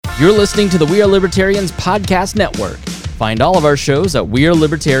You're listening to the We Are Libertarians Podcast Network. Find all of our shows at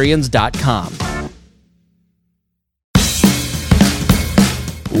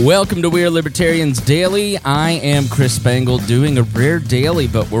wearelibertarians.com. Welcome to We Are Libertarians Daily. I am Chris Spangle doing a rare daily,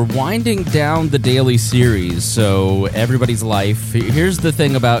 but we're winding down the daily series, so everybody's life. Here's the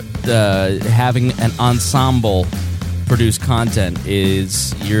thing about having an ensemble produce content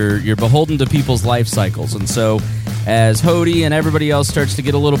is you're beholden to people's life cycles, and so as Hody and everybody else starts to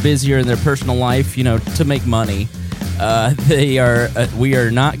get a little busier in their personal life, to make money, we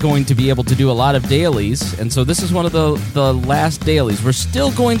are not going to be able to do a lot of dailies, and so this is one of the last dailies. We're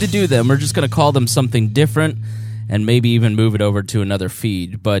still going to do them. We're just going to call them something different and maybe even move it over to another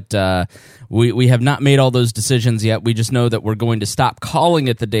feed. But we have not made all those decisions yet. We just know that we're going to stop calling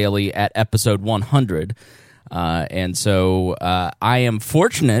it the daily at episode 100. And so I am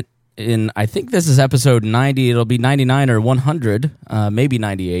fortunate I think this is episode 90, it'll be 99 or 100, maybe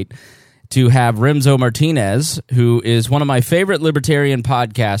 98, to have Remzo Martinez, who is one of my favorite libertarian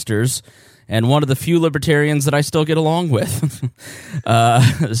podcasters and one of the few libertarians that I still get along with.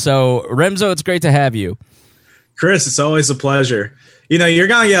 So, Remzo, it's great to have you. Chris, it's always a pleasure. You're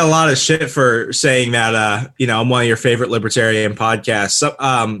going to get a lot of shit for saying that, I'm one of your favorite libertarian podcasts. So,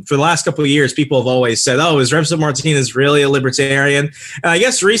 for the last couple of years, people have always said, oh, is Remzo Martinez really a libertarian? And I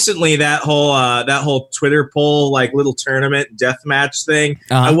guess recently that whole Twitter poll, like little tournament deathmatch thing,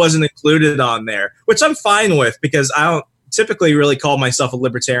 I wasn't included on there, which I'm fine with because I don't typically really call myself a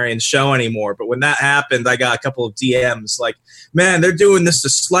libertarian show anymore. But when that happened, I got a couple of DMs like, man, they're doing this to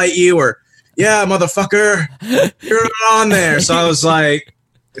slight you, or yeah, motherfucker, you're on there. So I was like,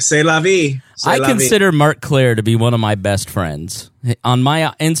 c'est la vie. I consider Mark Claire to be one of my best friends. On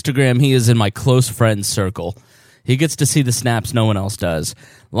my Instagram, he is in my close friends circle. He gets to see the snaps no one else does.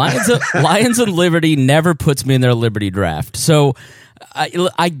 Lions of Liberty never puts me in their Liberty draft. So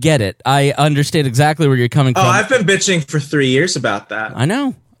I get it. I understand exactly where you're coming from. Oh, I've been bitching for 3 years about that. I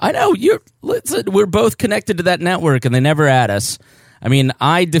know. Listen, we're both connected to that network, and they never add us. I mean,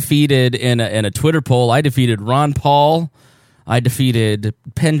 I defeated in a Twitter poll. I defeated Ron Paul. I defeated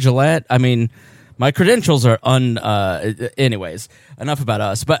Penn Jillette. I mean, my credentials are anyways, enough about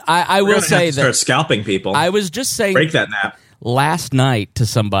us. But I will say that start scalping people. I was just saying, break that nap last night to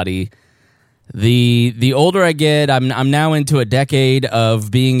somebody. The older I get, I'm now into a decade of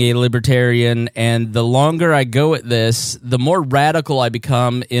being a libertarian, and the longer I go at this, the more radical I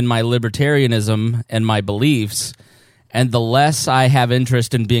become in my libertarianism and my beliefs, and the less I have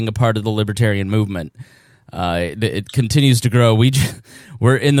interest in being a part of the libertarian movement. It continues to grow.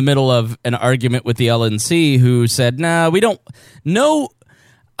 We're in the middle of an argument with the LNC, who said, "Nah, we don't." No,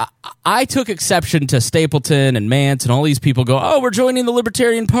 I took exception to Stapleton and Mance and all these people go, "Oh, we're joining the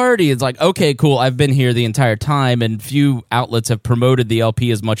Libertarian Party." It's like, okay, cool. I've been here the entire time, and few outlets have promoted the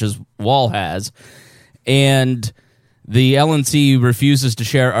LP as much as Wall has, and the LNC refuses to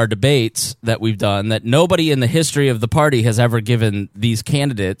share our debates that we've done, that nobody in the history of the party has ever given these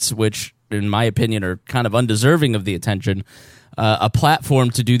candidates, which, in my opinion, are kind of undeserving of the attention, a platform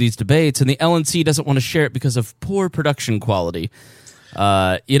to do these debates. And the LNC doesn't want to share it because of poor production quality.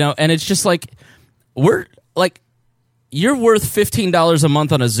 And it's just like, you're worth $15 a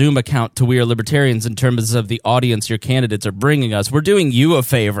month on a Zoom account to We Are Libertarians in terms of the audience your candidates are bringing us. We're doing you a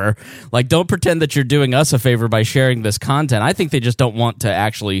favor. Like, don't pretend that you're doing us a favor by sharing this content. I think they just don't want to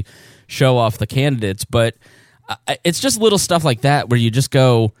actually show off the candidates. But it's just little stuff like that where you just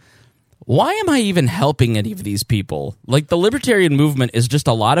go, why am I even helping any of these people? Like, the libertarian movement is just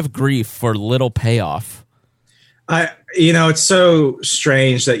a lot of grief for little payoff. It's so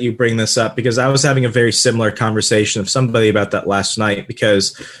strange that you bring this up, because I was having a very similar conversation with somebody about that last night,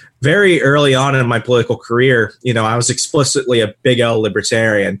 because very early on in my political career, I was explicitly a big L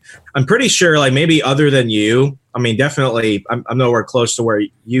libertarian. I'm pretty sure, like, maybe other than you, I mean, definitely I'm nowhere close to where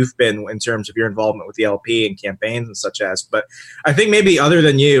you've been in terms of your involvement with the LP and campaigns and such as, but I think maybe other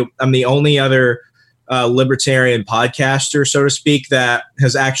than you, I'm the only other libertarian podcaster, so to speak, that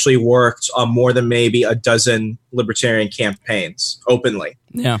has actually worked on more than maybe a dozen libertarian campaigns openly.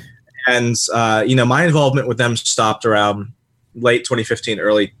 Yeah. And, my involvement with them stopped around late 2015,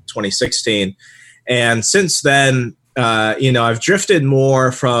 early 2016. And since then, I've drifted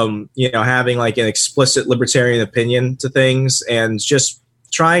more from, having like an explicit libertarian opinion to things, and just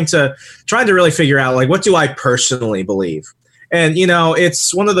trying to really figure out, like, what do I personally believe? And,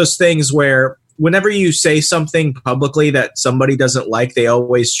 it's one of those things where whenever you say something publicly that somebody doesn't like, they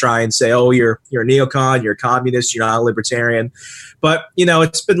always try and say, oh, you're a neocon, you're a communist, you're not a libertarian. But,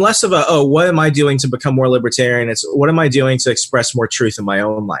 it's been less of what am I doing to become more libertarian? It's what am I doing to express more truth in my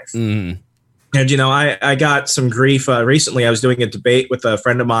own life? Mm. And, I got some grief recently. I was doing a debate with a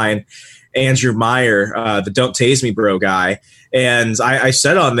friend of mine, Andrew Meyer, the Don't Tase Me Bro guy. And I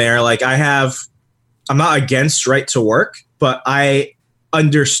said on there, like, I'm not against right to work, but I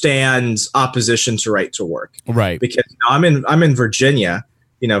understand opposition to right to work. Right. Because I'm in Virginia,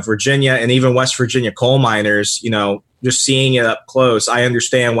 Virginia and even West Virginia coal miners, just seeing it up close. I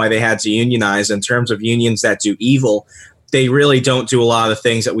understand why they had to unionize. In terms of unions that do evil, they really don't do a lot of the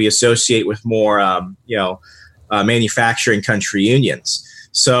things that we associate with more, manufacturing country unions.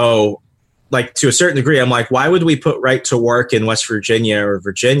 So, like, to a certain degree, I'm like, why would we put right to work in West Virginia or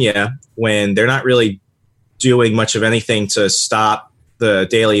Virginia when they're not really doing much of anything to stop the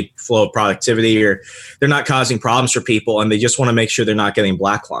daily flow of productivity, or they're not causing problems for people, and they just want to make sure they're not getting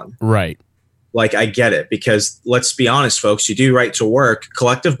black lung. Right. Like, I get it, because let's be honest, folks, you do right to work.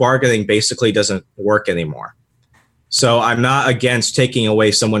 Collective bargaining basically doesn't work anymore. So I'm not against taking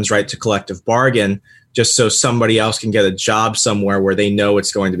away someone's right to collective bargain just so somebody else can get a job somewhere where they know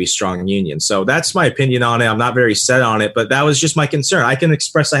it's going to be strong union. So that's my opinion on it. I'm not very set on it, but that was just my concern. I can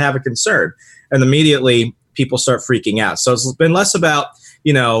express I have a concern, and immediately people start freaking out. So it's been less about,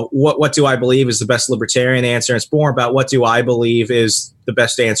 what do I believe is the best libertarian answer? It's more about what do I believe is the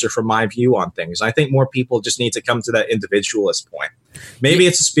best answer from my view on things. I think more people just need to come to that individualist point. Maybe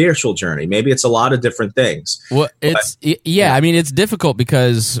it's a spiritual journey. Maybe it's a lot of different things. Well, I mean, it's difficult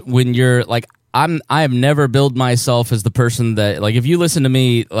because when you're like, I have never billed myself as the person that, like, if you listen to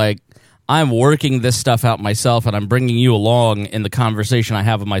me, like, I'm working this stuff out myself and I'm bringing you along in the conversation I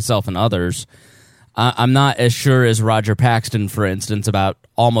have with myself and others. I'm not as sure as Roger Paxton, for instance, about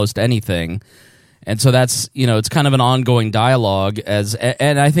almost anything. And so that's, it's kind of an ongoing dialogue.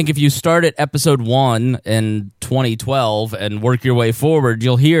 And I think if you start at episode 1 in 2012 and work your way forward,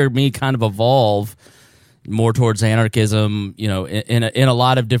 you'll hear me kind of evolve more towards anarchism, in a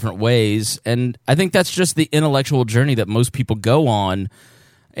lot of different ways. And I think that's just the intellectual journey that most people go on.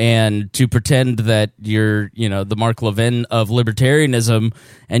 And to pretend that you're, the Mark Levin of libertarianism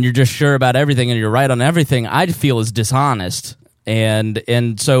and you're just sure about everything and you're right on everything, I feel is dishonest.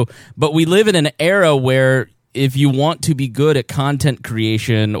 And so, but we live in an era where if you want to be good at content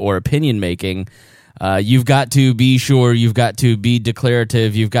creation or opinion making, you've got to be sure, you've got to be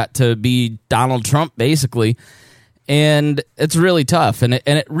declarative, you've got to be Donald Trump, basically. And it's really tough. And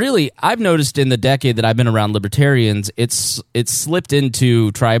it really, I've noticed in the decade that I've been around libertarians, it's slipped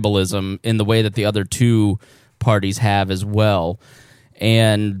into tribalism in the way that the other two parties have as well.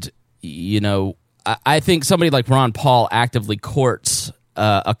 And, I think somebody like Ron Paul actively courts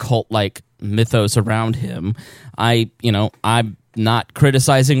a cult-like mythos around him. I'm not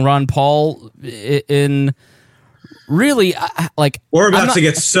criticizing Ron Paul in... Really, we're about to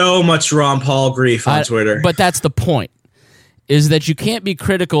get so much Ron Paul grief on Twitter. But that's the point, is that you can't be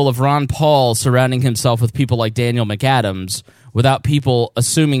critical of Ron Paul surrounding himself with people like Daniel McAdams without people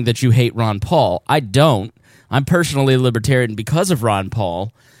assuming that you hate Ron Paul. I don't. I'm personally a libertarian because of Ron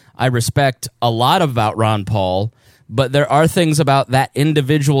Paul. I respect a lot about Ron Paul, but there are things about that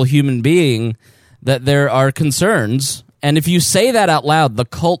individual human being that there are concerns. And if you say that out loud, the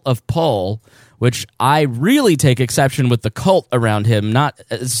cult of Paul, which I really take exception with the cult around him, not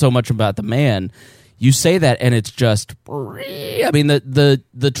so much about the man. You say that, and it's just, I mean,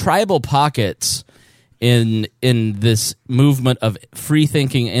 the tribal pockets in this movement of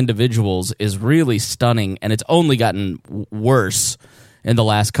free-thinking individuals is really stunning, and it's only gotten worse in the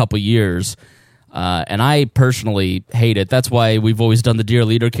last couple years. And I personally hate it. That's why we've always done the Dear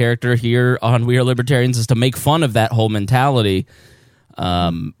Leader character here on We Are Libertarians, is to make fun of that whole mentality.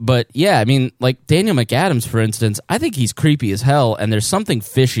 But yeah, I mean, like Daniel McAdams, for instance, I think he's creepy as hell, and there's something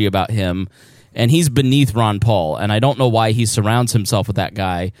fishy about him, and he's beneath Ron Paul, and I don't know why he surrounds himself with that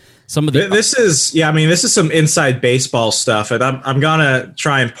guy. This is some inside baseball stuff, and I'm gonna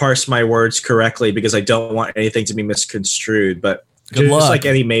try and parse my words correctly because I don't want anything to be misconstrued. But just like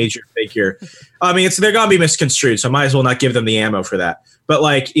any major figure, I mean, they're gonna be misconstrued, so I might as well not give them the ammo for that. But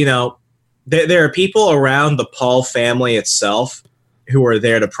there are people around the Paul family itself who are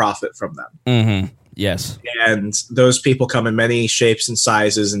there to profit from them. Mm-hmm. Yes. And those people come in many shapes and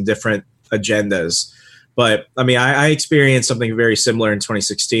sizes and different agendas. But I mean, I experienced something very similar in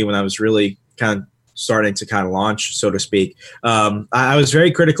 2016 when I was really kind of starting to kind of launch, so to speak. I was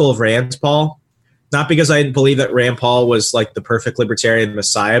very critical of Rand Paul, not because I didn't believe that Rand Paul was like the perfect libertarian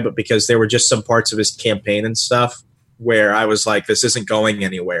messiah, but because there were just some parts of his campaign and stuff where I was like, this isn't going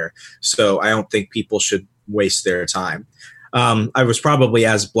anywhere. So I don't think people should waste their time. I was probably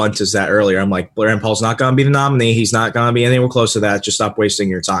as blunt as that earlier. I'm like, Rand Paul's not going to be the nominee. He's not going to be anywhere close to that. Just stop wasting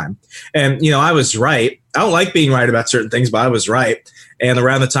your time. And, I was right. I don't like being right about certain things, but I was right. And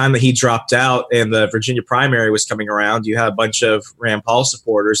around the time that he dropped out and the Virginia primary was coming around, you had a bunch of Rand Paul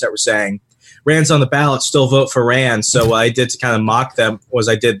supporters that were saying, Rand's on the ballot, still vote for Rand. So what I did to kind of mock them was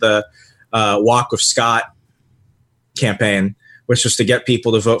I did the Walk with Scott campaign, which was to get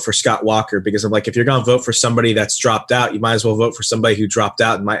people to vote for Scott Walker, because I'm like, if you're going to vote for somebody that's dropped out, you might as well vote for somebody who dropped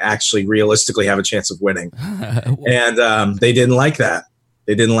out and might actually realistically have a chance of winning. And they didn't like that.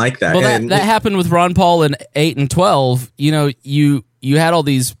 They didn't like that. Well, that happened with Ron Paul in 8 and 12. You had all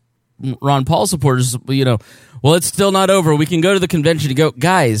these Ron Paul supporters, well, it's still not over. We can go to the convention to go,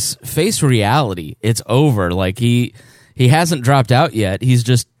 guys, face reality. It's over. Like he hasn't dropped out yet. He's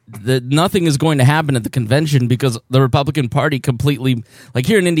just nothing is going to happen at the convention because the Republican Party completely, like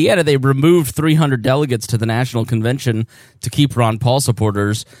here in Indiana, they removed 300 delegates to the national convention to keep Ron Paul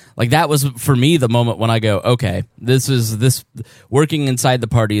supporters. Like that was for me the moment when I go, okay, this working inside the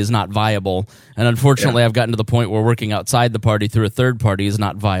party is not viable. And unfortunately, I've gotten to the point where working outside the party through a third party is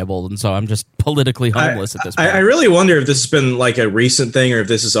not viable. And so I'm just politically homeless at this point. I really wonder if this has been like a recent thing or if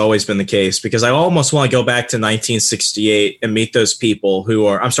this has always been the case, because I almost want to go back to 1968 and meet those people who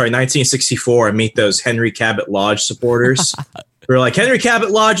are, 1964 and meet those Henry Cabot Lodge supporters. We're like, Henry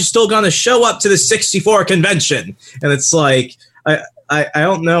Cabot Lodge is still going to show up to the 64 convention. And it's like, I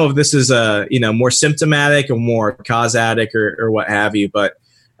don't know if this is more symptomatic or more causatic or what have you, but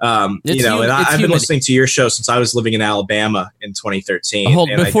I've been listening to your show since I was living in Alabama in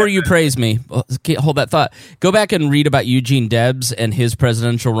 2013. Before you praise me, hold that thought. Go back and read about Eugene Debs and his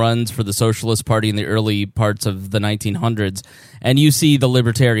presidential runs for the Socialist Party in the early parts of the 1900s, and you see the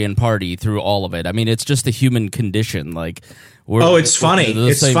Libertarian Party through all of it. I mean, it's just the human condition. Like, it's funny.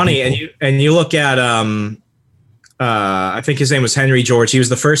 It's funny, people. and you look at I think his name was Henry George. He was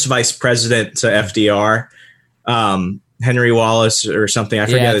the first vice president to FDR. Henry Wallace or something. I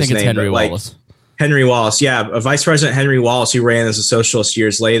forget his name. Henry Wallace. Henry Wallace. Yeah. Vice President Henry Wallace, who ran as a socialist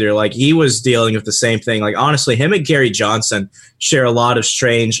years later, like he was dealing with the same thing. Like, honestly, him and Gary Johnson share a lot of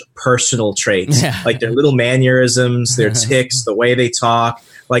strange personal traits, like their little mannerisms, their tics, the way they talk.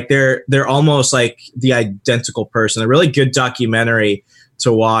 Like they're almost like the identical person. A really good documentary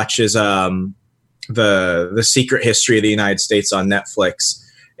to watch is the Secret History of the United States on Netflix.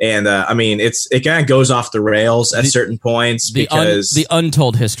 And it kind of goes off the rails at certain points because the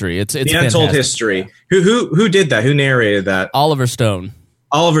untold history. It's the untold history. Who did that? Who narrated that? Oliver Stone.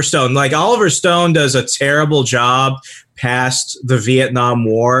 Like Oliver Stone does a terrible job past the Vietnam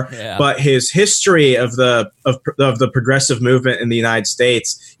War, but his history of the progressive movement in the United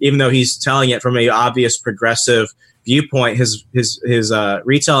States, even though he's telling it from an obvious progressive viewpoint, his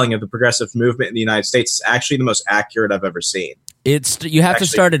retelling of the progressive movement in the United States is actually the most accurate I've ever seen. You have to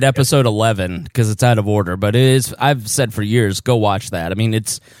start at episode 11 because it's out of order, but it is. I've said for years, go watch that. I mean,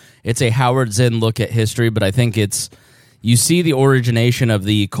 it's a Howard Zinn look at history, but I think you see the origination of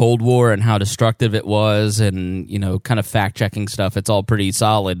the Cold War and how destructive it was, and kind of fact checking stuff. It's all pretty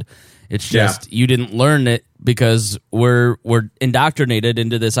solid. It's just you didn't learn it because we're indoctrinated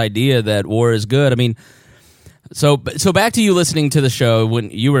into this idea that war is good. I mean. So back to you listening to the show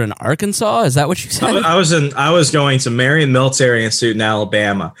when you were in Arkansas. Is that what you said? I was going to Marion Military Institute in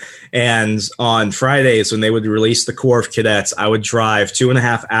Alabama, and on Fridays when they would release the Corps of Cadets, I would drive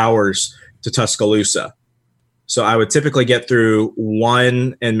 2.5 hours to Tuscaloosa. So I would typically get through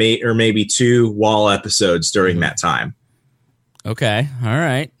one and maybe two wall episodes during that time. Okay, all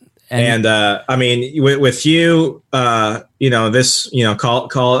right. And with you, call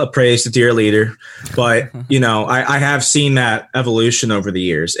it a praise to dear leader, but I have seen that evolution over the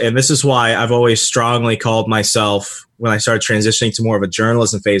years, and this is why I've always strongly called myself, when I started transitioning to more of a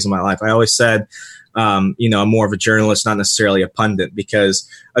journalism phase of my life, I always said, I'm more of a journalist, not necessarily a pundit, because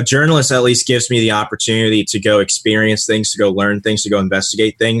a journalist at least gives me the opportunity to go experience things, to go learn things, to go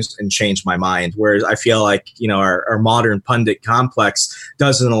investigate things and change my mind. Whereas I feel like, our modern pundit complex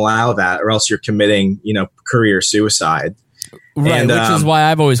doesn't allow that, or else you're committing, career suicide. Right. And, which is why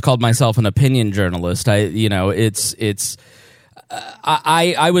I've always called myself an opinion journalist. I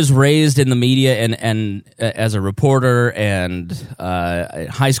was raised in the media and as a reporter and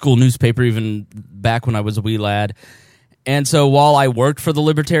high school newspaper, even back when I was a wee lad. And so while I worked for the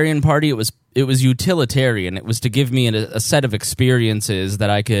Libertarian Party, it was utilitarian. It was to give me a set of experiences that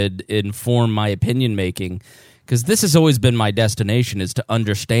I could inform my opinion making, because this has always been my destination, is to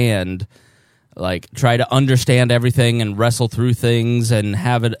understand, try to understand everything and wrestle through things and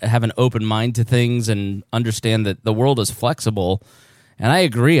have an open mind to things and understand that the world is flexible And I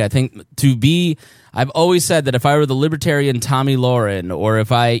agree. I think I've always said that if I were the libertarian Tommy Lauren, or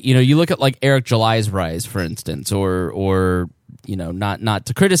if you look at like Eric July's rise, for instance, or not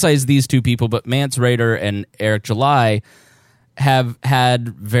to criticize these two people, but Mance Rayder and Eric July have had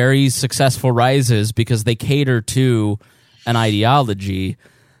very successful rises because they cater to an ideology,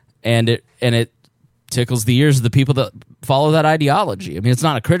 and it tickles the ears of the people that follow that ideology. I mean, it's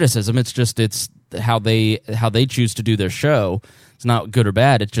not a criticism. It's how they choose to do their show. It's not good or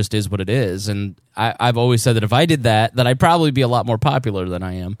bad. It just is what it is. And I've always said that if I did that I'd probably be a lot more popular than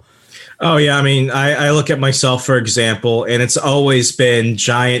I am. Oh, yeah. I mean, I look at myself, for example, and it's always been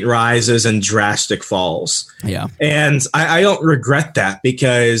giant rises and drastic falls. Yeah. And I don't regret that,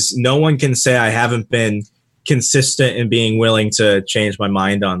 because no one can say I haven't been consistent in being willing to change my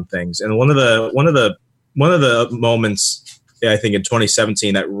mind on things. And one of the moments, I think, in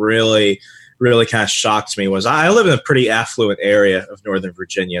 2017 that really kind of shocked me was I live in a pretty affluent area of Northern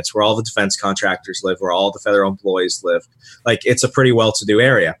Virginia. It's where all the defense contractors live, where all the federal employees live. Like, it's a pretty well-to-do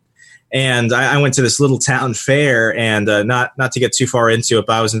area. And I went to this little town fair, and not to get too far into it,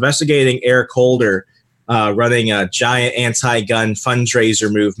 but I was investigating Eric Holder running a giant anti-gun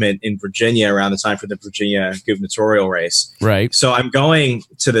fundraiser movement in Virginia around the time for the Virginia gubernatorial race. Right. So I'm going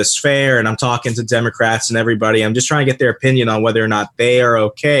to this fair, and I'm talking to Democrats and everybody. I'm just trying to get their opinion on whether or not they are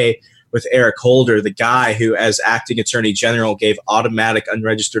okay with Eric Holder, the guy who, as acting attorney general, gave automatic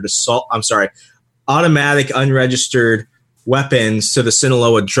unregistered weapons to the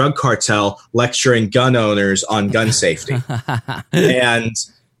Sinaloa drug cartel, lecturing gun owners on gun safety. And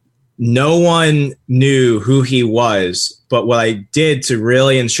no one knew who he was. But what I did to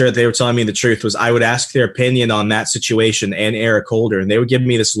really ensure that they were telling me the truth was I would ask their opinion on that situation and Eric Holder. And they would give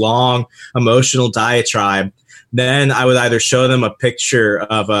me this long emotional diatribe. Then I would either show them a picture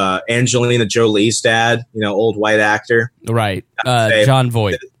of Angelina Jolie's dad, old white actor. Right. John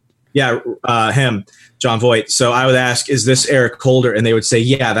Voight. Yeah, him, John Voight. So I would ask, is this Eric Holder? And they would say,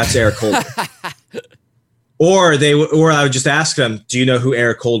 yeah, that's Eric Holder. Or I would just ask them, do you know who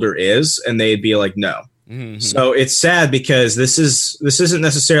Eric Holder is? And they'd be like, no. Mm-hmm. So it's sad, because this isn't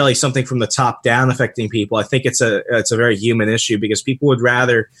necessarily something from the top down affecting people. I think it's a very human issue, because people would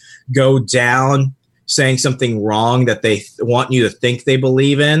rather go down saying something wrong that they want you to think they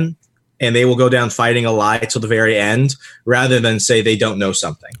believe in, and they will go down fighting a lie till the very end, rather than say they don't know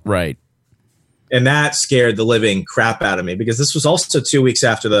something. Right. And that scared the living crap out of me, because this was also 2 weeks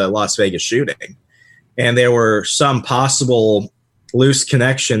after the Las Vegas shooting. And there were some possible loose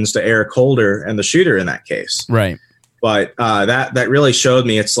connections to Eric Holder and the shooter in that case. Right. But that really showed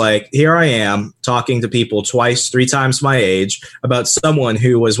me, it's like, here I am talking to people 3 times my age about someone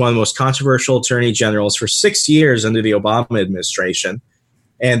who was one of the most controversial attorney generals for 6 years under the Obama administration,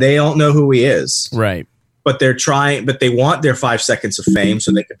 and they don't know who he is. Right. But they want their 5 seconds of fame,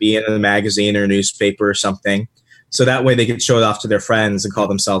 so they could be in a magazine or a newspaper or something. So that way they could show it off to their friends and call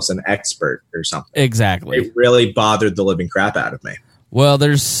themselves an expert or something. Exactly. It really bothered the living crap out of me. Well,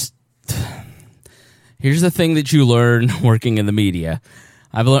 here's the thing that you learn working in the media.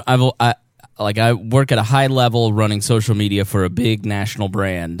 I work at a high level running social media for a big national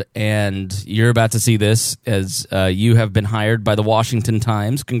brand, and you're about to see this as you have been hired by the Washington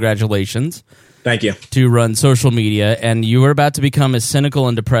Times. Congratulations. Thank you. To run social media, and you are about to become as cynical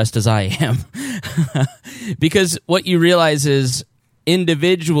and depressed as I am. Because what you realize is,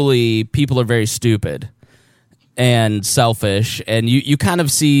 individually, people are very stupid and selfish, and you kind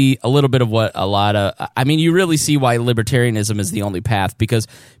of see a little bit of what you really see why libertarianism is the only path, because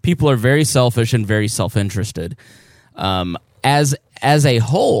people are very selfish and very self-interested. As a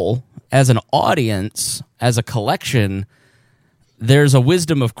whole, as an audience, as a collection, there's a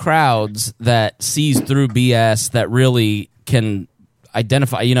wisdom of crowds that sees through BS, that really can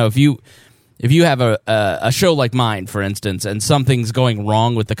identify. If you have a show like mine, for instance, and something's going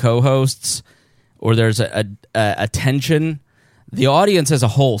wrong with the co-hosts, or there's a tension, the audience as a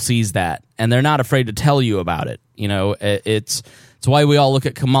whole sees that, and they're not afraid to tell you about it. It's why we all look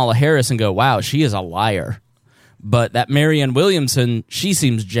at Kamala Harris and go, wow, she is a liar. But that Marianne Williamson, she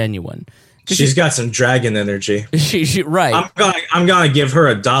seems genuine. She's got some dragon energy. She right. I'm gonna give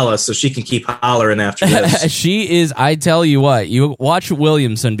her $1 so she can keep hollering after this. She is. I tell you what, you watch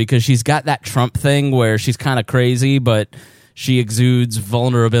Williamson, because she's got that Trump thing where she's kind of crazy, but she exudes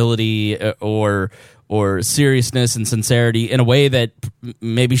vulnerability or seriousness and sincerity in a way that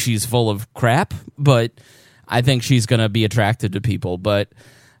maybe she's full of crap. But I think she's gonna be attractive to people. But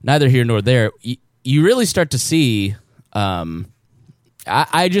neither here nor there. You really start to see.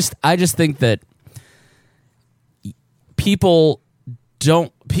 I just think that people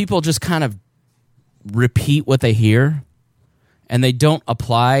just kind of repeat what they hear, and they don't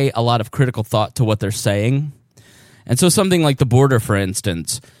apply a lot of critical thought to what they're saying. And so something like the border, for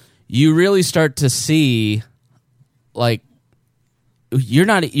instance, you really start to see, like, you're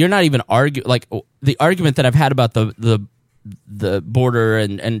not even arguing, like, the argument that I've had about the border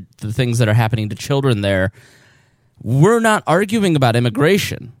and the things that are happening to children there. We're not arguing about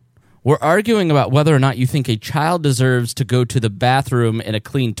immigration. We're arguing about whether or not you think a child deserves to go to the bathroom in a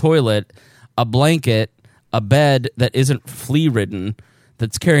clean toilet, a blanket, a bed that isn't flea-ridden,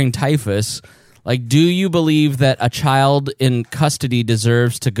 that's carrying typhus. Like, do you believe that a child in custody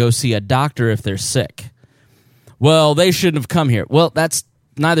deserves to go see a doctor if they're sick? Well, they shouldn't have come here. Well, that's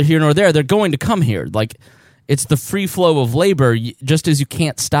neither here nor there. They're going to come here. Like, it's the free flow of labor. Just as you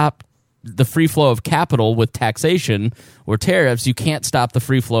can't stop the free flow of capital with taxation or tariffs, you can't stop the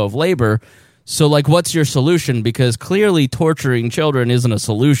free flow of labor. So, like, what's your solution? Because clearly torturing children isn't a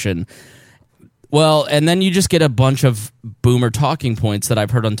solution. Well, and then you just get a bunch of boomer talking points that I've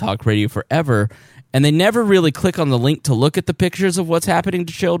heard on talk radio forever, and they never really click on the link to look at the pictures of what's happening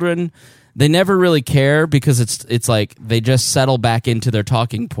to children. They never really care because it's like they just settle back into their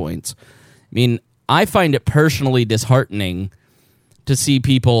talking points. I mean, I find it personally disheartening to see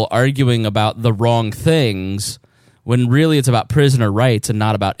people arguing about the wrong things when really it's about prisoner rights and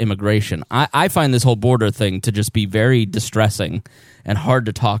not about immigration. I find this whole border thing to just be very distressing and hard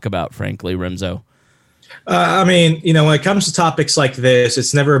to talk about, frankly, Remzo. I mean, you know, when it comes to topics like this,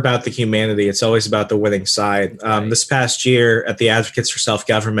 it's never about the humanity. It's always about the winning side. Right. This past year at the Advocates for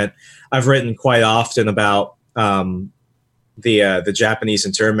Self-Government, I've written quite often about the Japanese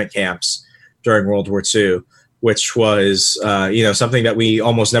internment camps during World War II, which was, something that we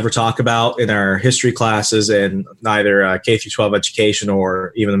almost never talk about in our history classes in neither K through 12 education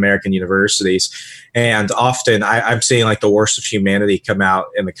or even American universities. And often I'm seeing like the worst of humanity come out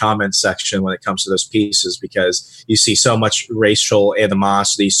in the comments section when it comes to those pieces, because you see so much racial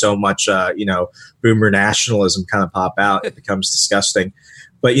animosity, so much, boomer nationalism kind of pop out. It becomes disgusting.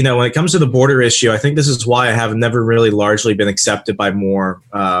 But, you know, when it comes to the border issue, I think this is why I have never really largely been accepted by more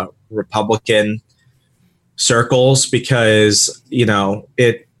Republican circles, because, you know,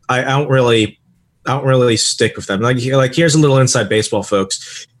 I don't really stick with them. Like here's a little inside baseball,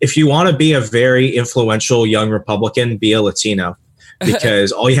 folks. If you want to be a very influential young Republican, be a Latino,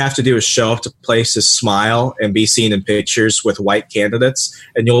 because all you have to do is show up to places, smile, and be seen in pictures with white candidates,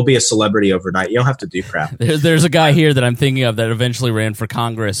 and you'll be a celebrity overnight. You don't have to do crap. There's a guy here that I'm thinking of that eventually ran for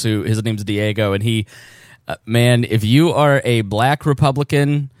Congress, who his name's Diego, and he, man, if you are a black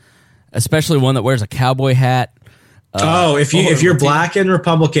Republican, especially one that wears a cowboy hat. If you're black and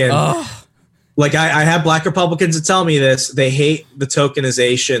Republican, like I have black Republicans that tell me this, they hate the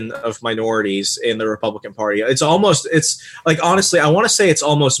tokenization of minorities in the Republican Party. It's like, honestly, I want to say it's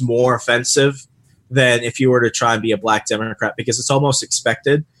almost more offensive than if you were to try and be a black Democrat, because it's almost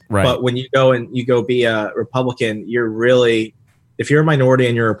expected. Right. But when you go be a Republican, if you're a minority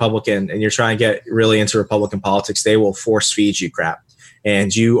and you're a Republican and you're trying to get really into Republican politics, they will force feed you crap.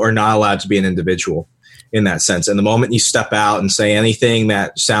 And you are not allowed to be an individual in that sense. And the moment you step out and say anything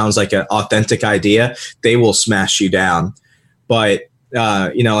that sounds like an authentic idea, they will smash you down. But,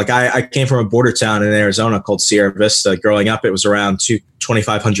 I came from a border town in Arizona called Sierra Vista. Growing up, it was around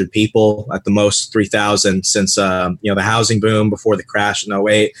 2,500 people, at the most 3,000 since, the housing boom before the crash in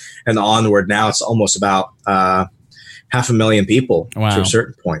 2008 and onward. Now it's almost about 500,000 people to a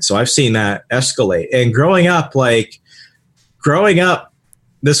certain point. So I've seen that escalate. And growing up,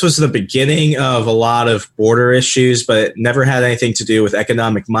 this was the beginning of a lot of border issues, but it never had anything to do with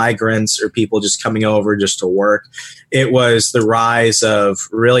economic migrants or people just coming over just to work. It was the rise of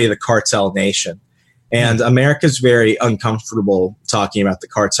really the cartel nation. And America's very uncomfortable talking about the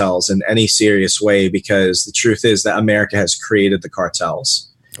cartels in any serious way, because the truth is that America has created the cartels.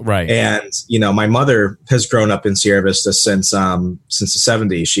 Right. And, my mother has grown up in Sierra Vista since the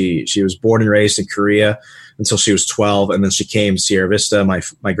 70s. She was born and raised in Korea until she was 12, and then she came to Sierra Vista.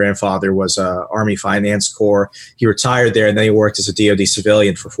 My grandfather was Army Finance Corps. He retired there, and then he worked as a DoD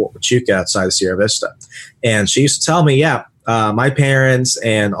civilian for Fort Huachuca outside of Sierra Vista. And she used to tell me, my parents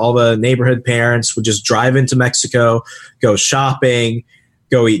and all the neighborhood parents would just drive into Mexico, go shopping,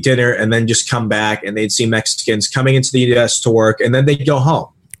 go eat dinner, and then just come back, and they'd see Mexicans coming into the U.S. to work, and then they'd go home.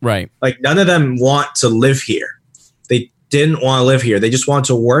 Right. Like, none of them want to live here. They didn't want to live here. They just wanted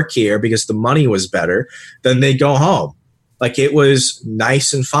to work here because the money was better. Then they go home. Like, it was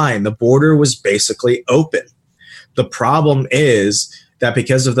nice and fine. The border was basically open. The problem is that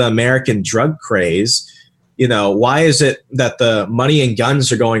because of the American drug craze, why is it that the money and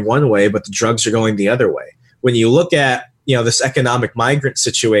guns are going one way, but the drugs are going the other way? When you look at, this economic migrant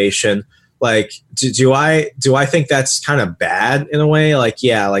situation, Like, do I think that's kind of bad in a way? Like,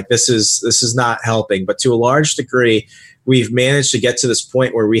 yeah, like this is not helping. But to a large degree, we've managed to get to this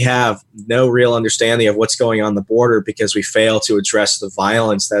point where we have no real understanding of what's going on the border because we fail to address the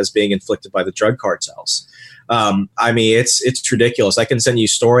violence that is being inflicted by the drug cartels. I mean, it's ridiculous. I can send you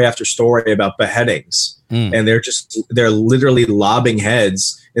story after story about beheadings, and they're literally lobbing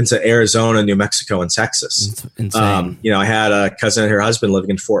heads into Arizona, New Mexico, and Texas. It's insane. I had a cousin and her husband living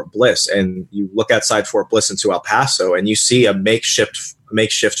in Fort Bliss, and you look outside Fort Bliss into El Paso, and you see a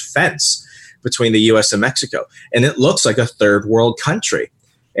makeshift fence between the U.S. and Mexico, and it looks like a third world country.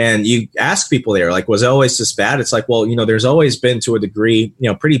 And you ask people there, like, was it always this bad? It's like, well, there's always been, to a degree,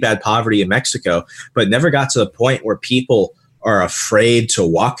 pretty bad poverty in Mexico, but never got to the point where people are afraid to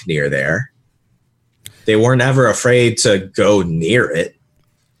walk near there. They weren't ever afraid to go near it.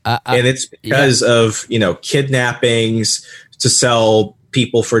 And it's because of, kidnappings to sell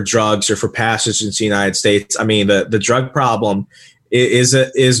people for drugs or for passage into the United States. I mean, the drug problem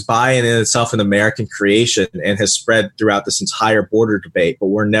is by and in itself an American creation and has spread throughout this entire border debate, but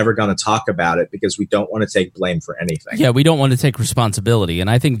we're never going to talk about it because we don't want to take blame for anything. Yeah, we don't want to take responsibility. And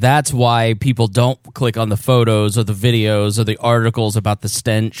I think that's why people don't click on the photos or the videos or the articles about the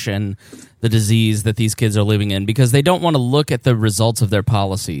stench and the disease that these kids are living in, because they don't want to look at the results of their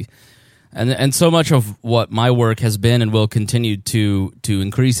policy. And so much of what my work has been and will continue to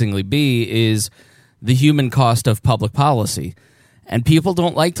increasingly be is the human cost of public policy. And people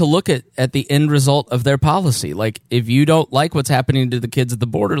don't like to look at the end result of their policy. Like, if you don't like what's happening to the kids at the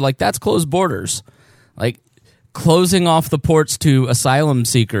border, like, that's closed borders. Like, closing off the ports to asylum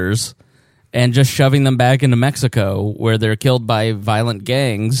seekers and just shoving them back into Mexico where they're killed by violent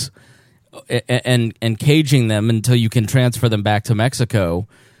gangs and caging them until you can transfer them back to Mexico.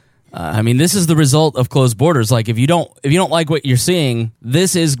 I mean, this is the result of closed borders. Like, if you don't like what you're seeing,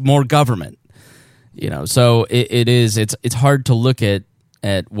 this is more government. So it's hard to look at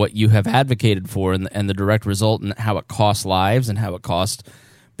what you have advocated for and the direct result and how it costs lives and how it costs.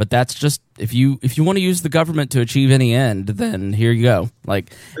 But that's just, if you want to use the government to achieve any end, then here you go.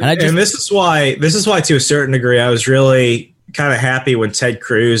 Like, and this is why to a certain degree I was really kind of happy when Ted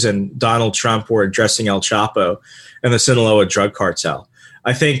Cruz and Donald Trump were addressing El Chapo and the Sinaloa drug cartel.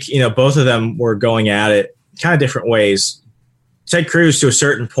 I think both of them were going at it kind of different ways. Ted Cruz, to a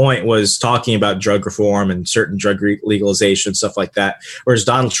certain point, was talking about drug reform and certain drug legalization, stuff like that. Whereas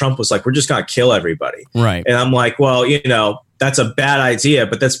Donald Trump was like, we're just going to kill everybody. Right. And I'm like, well, that's a bad idea,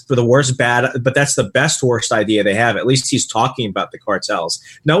 but that's the best worst idea they have. At least he's talking about the cartels.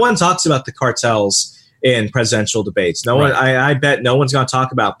 No one talks about the cartels in presidential debates. I bet no one's going to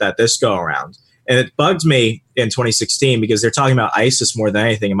talk about that this go around. And it bugged me in 2016 because they're talking about ISIS more than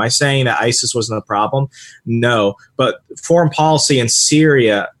anything. Am I saying that ISIS wasn't a problem? No. But foreign policy in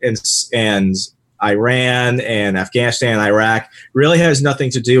Syria and Iran and Afghanistan and Iraq really has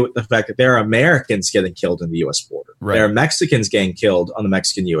nothing to do with the fact that there are Americans getting killed in the U.S. border. Right. There are Mexicans getting killed on the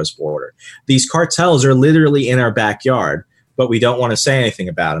Mexican-U.S. border. These cartels are literally in our backyard, but we don't want to say anything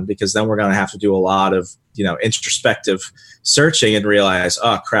about them because then we're going to have to do a lot of introspective searching and realize,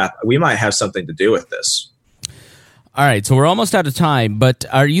 oh crap, we might have something to do with this. All right, so we're almost out of time, but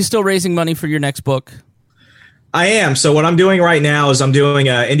are you still raising money for your next book? I am. So what I'm doing right now is I'm doing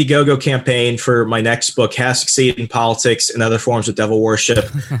an Indiegogo campaign for my next book, Has Succeeded in Politics and Other Forms of Devil Worship.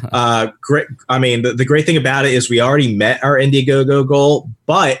 Great. I mean, the great thing about it is we already met our Indiegogo goal,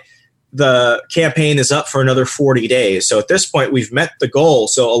 but the campaign is up for another 40 days. So at this point, we've met the goal.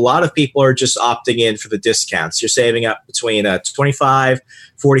 So a lot of people are just opting in for the discounts. You're saving up between 25,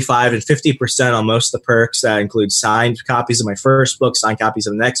 45, and 50% on most of the perks. That includes signed copies of my first book, signed copies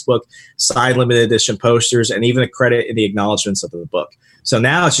of the next book, signed limited edition posters, and even a credit in the acknowledgments of the book. So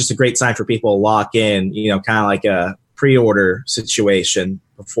now it's just a great time for people to lock in, kind of like a pre-order situation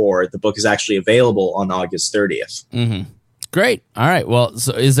before the book is actually available on August 30th. Mm-hmm. Great. All right. Well,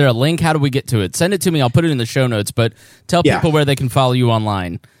 so is there a link? How do we get to it? Send it to me. I'll put it in the show notes, but tell people where they can follow you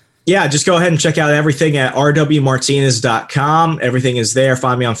online. Yeah, just go ahead and check out everything at rwmartinez.com. Everything is there.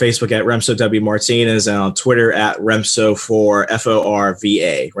 Find me on Facebook at Remso W. Martinez and on Twitter at Remso4,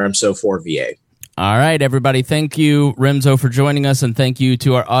 F-O-R-V-A, Remso4VA. All right, everybody. Thank you, Remso, for joining us, and thank you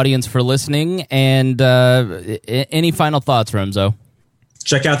to our audience for listening. And any final thoughts, Remso?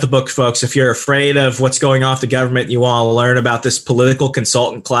 Check out the book, folks. If you're afraid of what's going on with the government, you want to learn about this political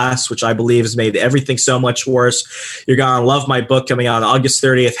consultant class, which I believe has made everything so much worse. You're going to love my book coming out on August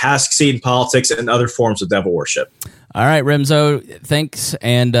 30th, Has Succeeded in Politics and Other Forms of Devil Worship. All right, Remso, thanks,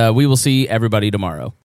 and we will see everybody tomorrow.